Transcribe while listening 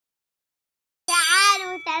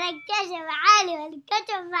الكشف عالي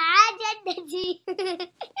والكشف عالي جدتي.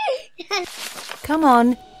 Come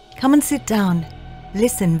on, come and sit down.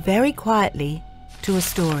 Listen very quietly to a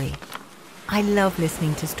story. I love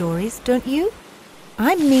listening to stories, don't you?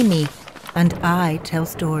 I'm Mimi, and I tell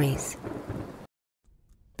stories.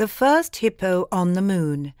 The First Hippo on the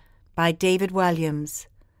Moon by David Walliams.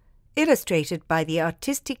 Illustrated by the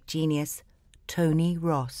artistic genius Tony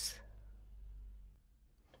Ross.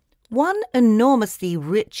 One enormously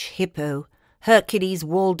rich hippo, Hercules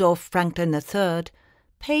Waldorf Franklin III,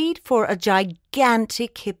 paid for a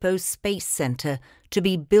gigantic hippo space center to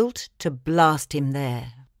be built to blast him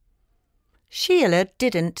there. Sheila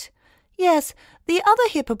didn't. Yes, the other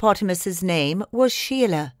hippopotamus's name was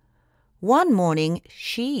Sheila. One morning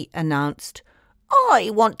she announced, "I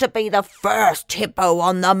want to be the first hippo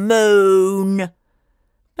on the moon."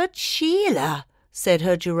 "But Sheila," said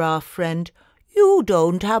her giraffe friend, "you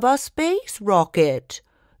don't have a space rocket."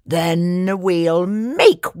 "Then we'll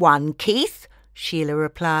make one, Keith," Sheila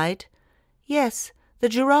replied. Yes, the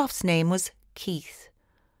giraffe's name was Keith.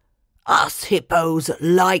 "Us hippos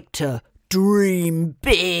like to dream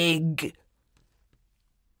big."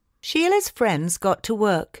 Sheila's friends got to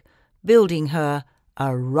work, building her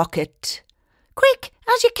a rocket. "Quick,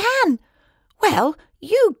 as you can." "Well,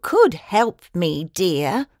 you could help me,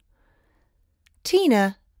 dear."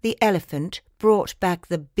 Tina, the elephant, brought back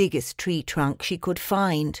the biggest tree trunk she could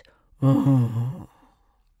find.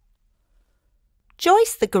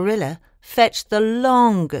 Joyce, the gorilla, fetched the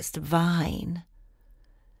longest vine.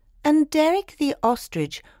 And Derek, the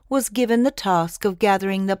ostrich, was given the task of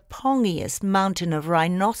gathering the pongiest mountain of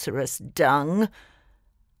rhinoceros dung.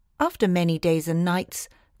 After many days and nights,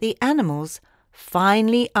 the animals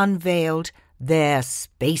finally unveiled their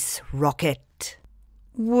space rocket.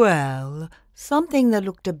 Well, something that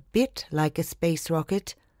looked a bit like a space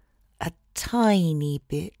rocket, a tiny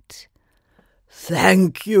bit.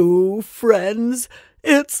 "Thank you, friends.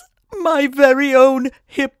 It's my very own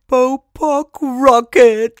Hippo-Pock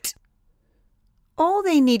rocket." All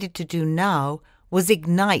they needed to do now was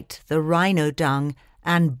ignite the rhino dung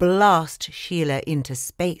and blast Sheila into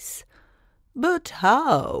space. But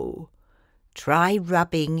how? "Try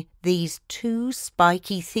rubbing these two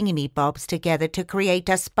spiky thingamybobs together to create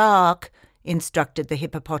a spark," instructed the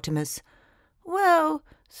hippopotamus. "Well,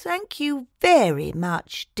 thank you very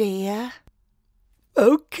much, dear."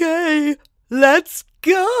 "Okay, let's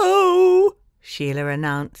go," Sheila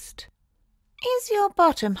announced. "Is your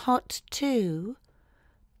bottom hot too?"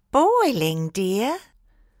 "Boiling, dear."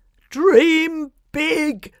 "Dream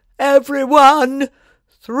big, everyone.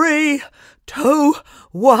 3, 2,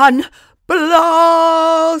 1,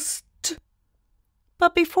 blast!"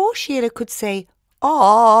 But before Sheila could say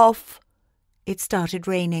 "off," it started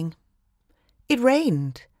raining. It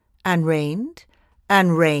rained and rained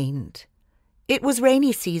and rained. It was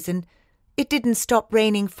rainy season. It didn't stop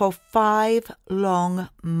raining for 5 long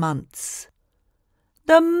months.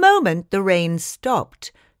 The moment the rain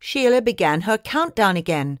stopped, Sheila began her countdown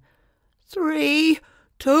again. 3,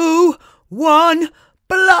 2, 1,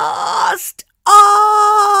 blast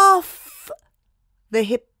off! The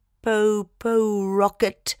Hippo-Po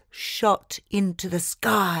rocket shot into the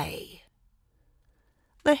sky.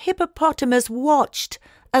 The hippopotamus watched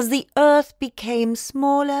as the earth became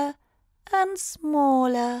smaller and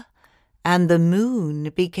smaller, and the moon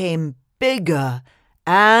became bigger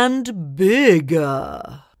and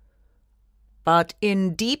bigger. But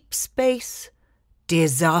in deep space,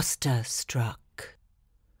 disaster struck.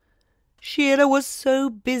 Sheila was so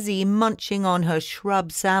busy munching on her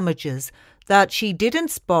shrub sandwiches that she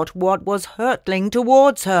didn't spot what was hurtling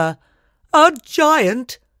towards her. A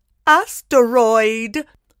giant asteroid!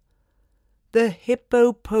 The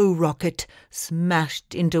Hippo-Po rocket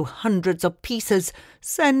smashed into hundreds of pieces,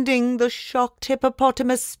 sending the shocked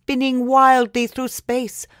hippopotamus spinning wildly through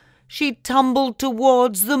space. She tumbled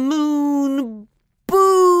towards the moon.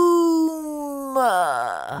 Boom!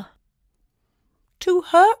 To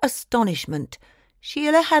her astonishment,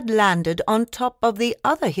 Sheila had landed on top of the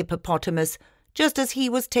other hippopotamus just as he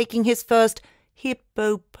was taking his first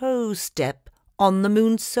Hippo-Po step on the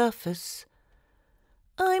moon's surface.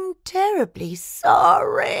 "I'm terribly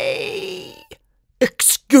sorry."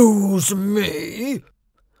 "Excuse me?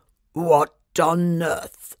 What on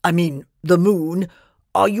earth, the moon,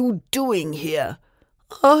 are you doing here?"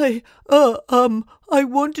 I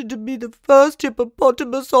wanted to be the first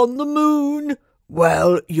hippopotamus on the moon."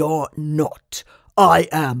 "Well, you're not. I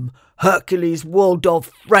am Hercules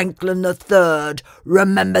Waldorf Franklin III.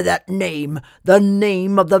 Remember that name, the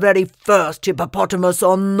name of the very first hippopotamus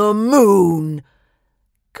on the moon."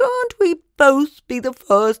 Can't we both be the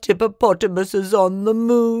first hippopotamuses on the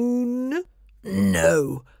moon?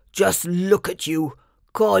 No, just look at you.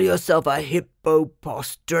 Call yourself a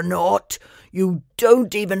hippopostronaut. You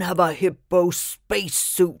don't even have a hippo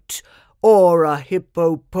spacesuit or a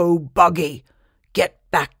hippo buggy. Get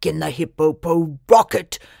back in the hippo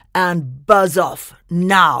rocket and buzz off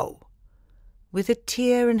now. With a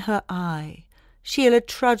tear in her eye, Sheila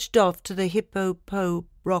trudged off to the hippo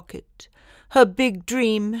rocket. Her big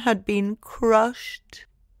dream had been crushed.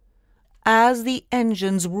 As the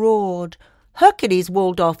engines roared, Hercules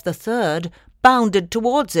Waldorf III bounded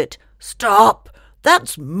towards it. Stop!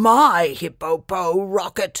 That's my hippo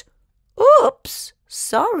rocket. Oops,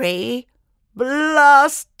 sorry.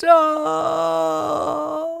 Blast off!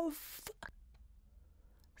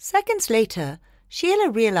 Seconds later, Sheila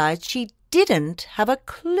realized she didn't have a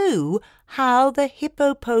clue how the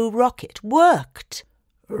hippo rocket worked.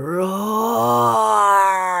 Roar!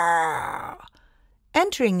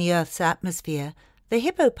 Entering the Earth's atmosphere, the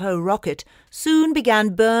hippo rocket soon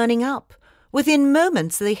began burning up. Within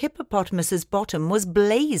moments, the hippopotamus's bottom was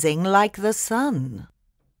blazing like the sun.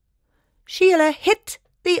 Sheila hit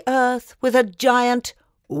the earth with a giant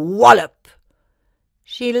wallop.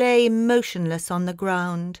 She lay motionless on the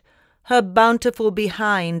ground, her bountiful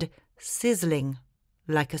behind sizzling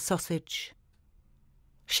like a sausage.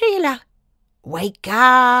 Sheila, wake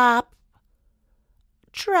up!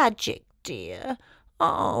 Tragic, dear.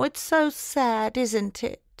 Oh, it's so sad, isn't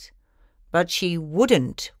it? But she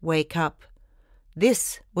wouldn't wake up.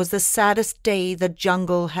 This was the saddest day the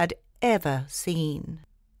jungle had ever seen.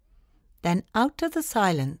 Then out of the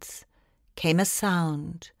silence came a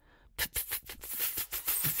sound.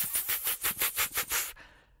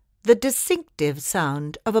 The distinctive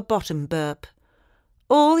sound of a bottom burp.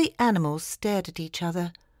 All the animals stared at each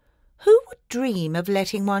other. Who would dream of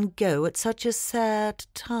letting one go at such a sad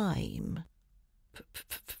time?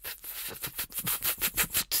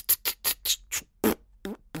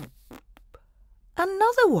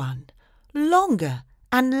 Another one, longer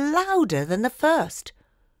and louder than the first.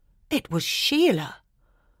 It was Sheila.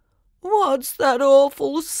 What's that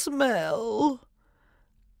awful smell?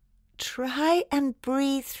 Try and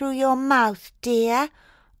breathe through your mouth, dear.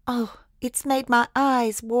 Oh, it's made my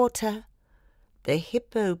eyes water. The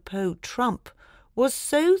hippo trump was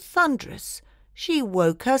so thunderous she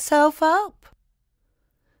woke herself up.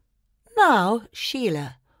 Now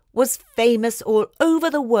Sheila was famous all over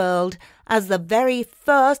the world as the very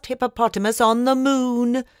first hippopotamus on the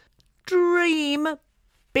moon. Dream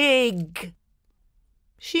big.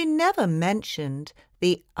 She never mentioned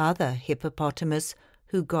the other hippopotamus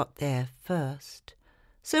who got there first.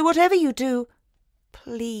 So whatever you do,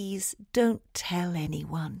 please don't tell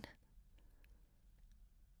anyone.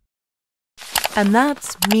 And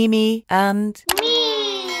that's Mimi and